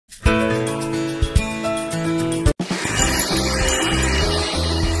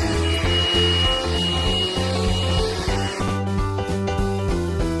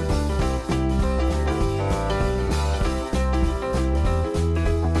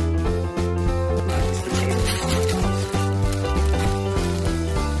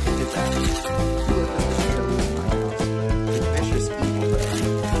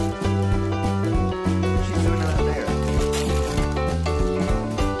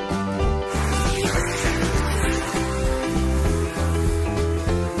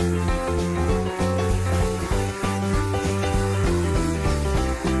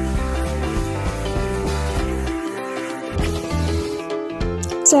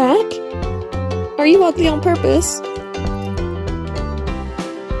Zach? Are you ugly on purpose?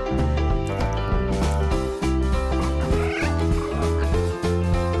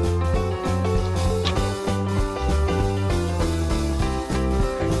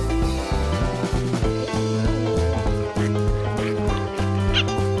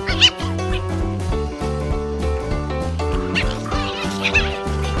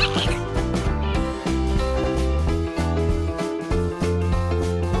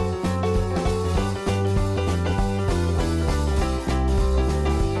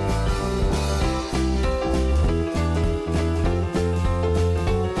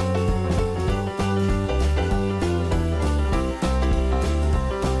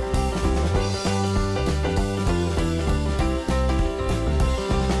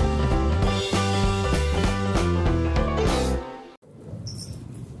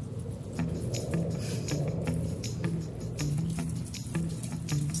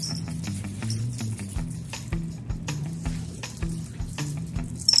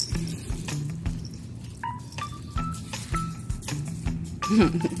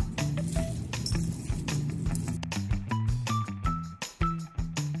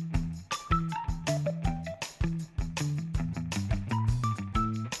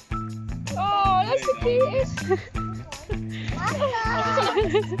 Oh, that's the cutest.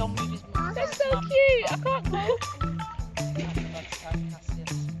 That's so cute. I can't go.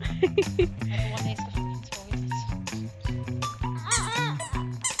 Everyone needs to have toys.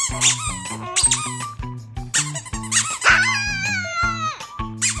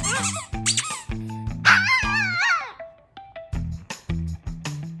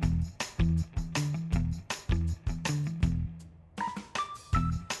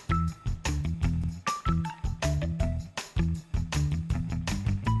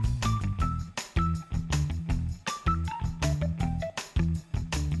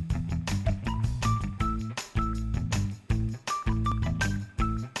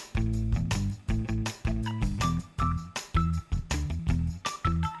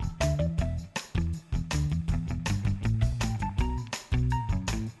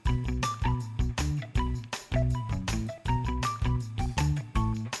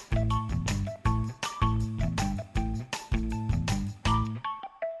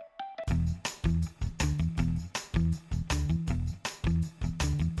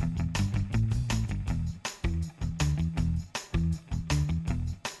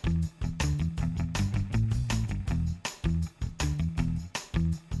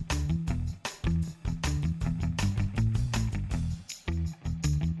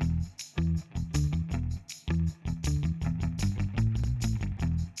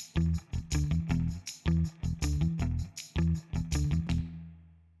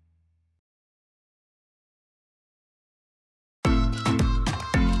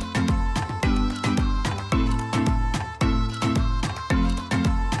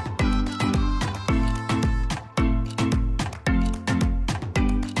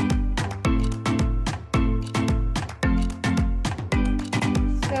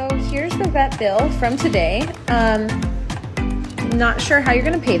 Here's the vet bill from today. Not sure how you're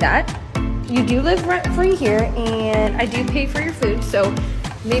gonna pay that. You do live rent-free here, and I do pay for your food, so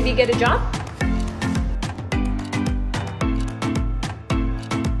maybe get a job.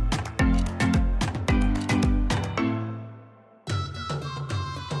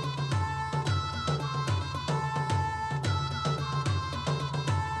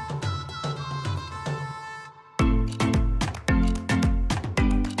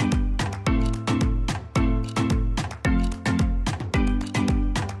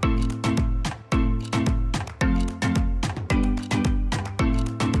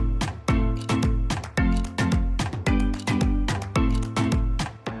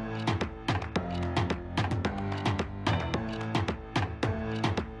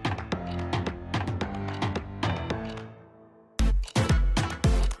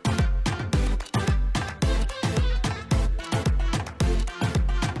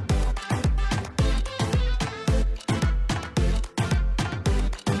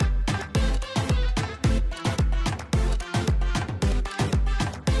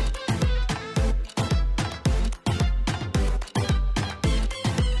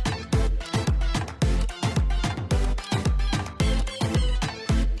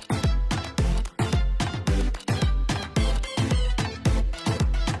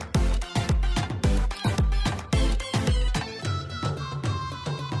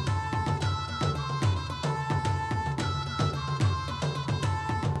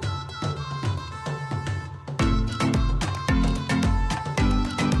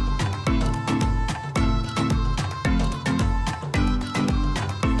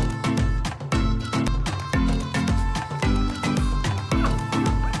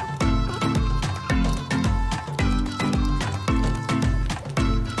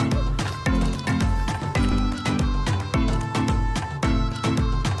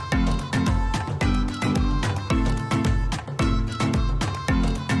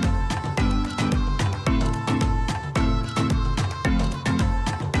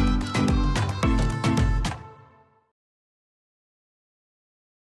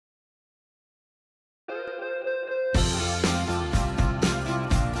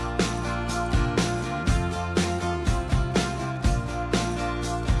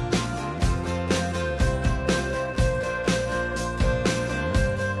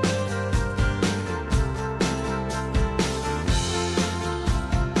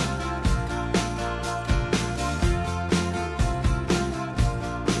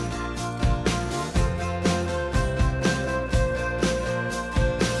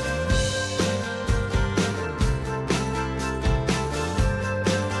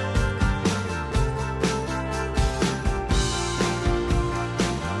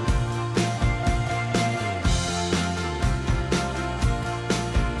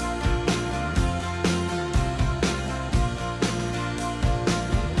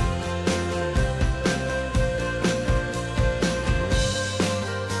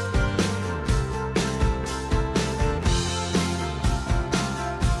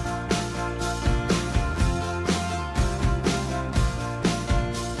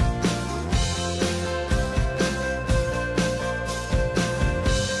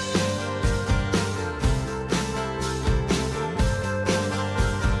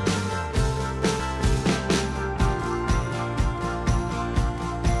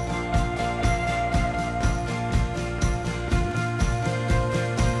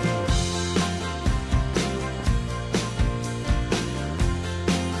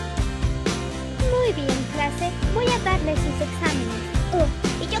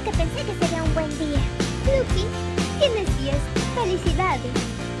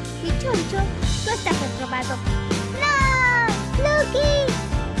 mucho. Tú estás reprobado. ¡No! ¡Lucky!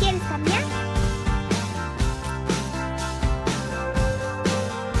 ¿Quieres cambiar?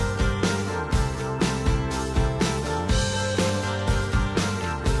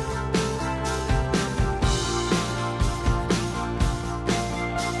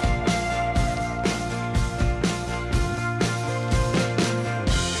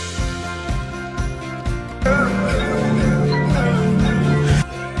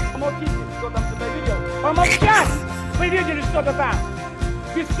 Помолчать! Вы видели что-то там?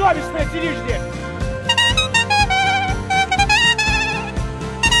 Бессовестно сидишь здесь!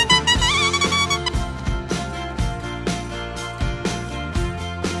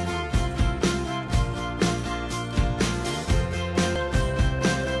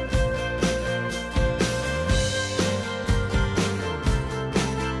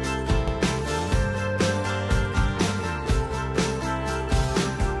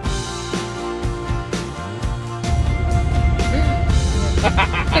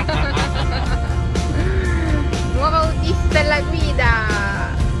 Nuovo autista alla guida.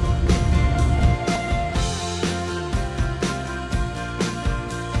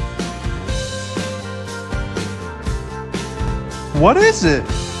 What is it?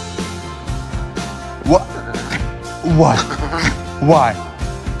 What? What? Why?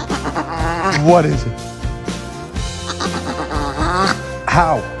 What is it?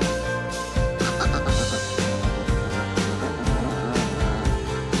 How?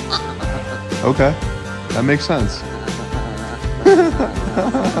 Okay, that makes sense.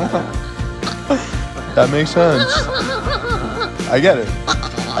 That makes sense. I get it.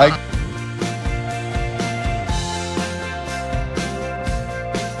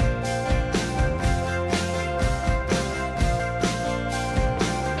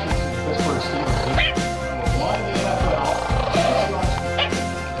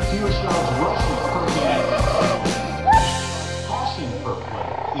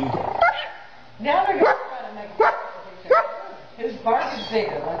 Now they're going to try to make his bark is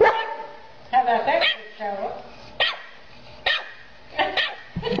bigger. How about that, chihuahua?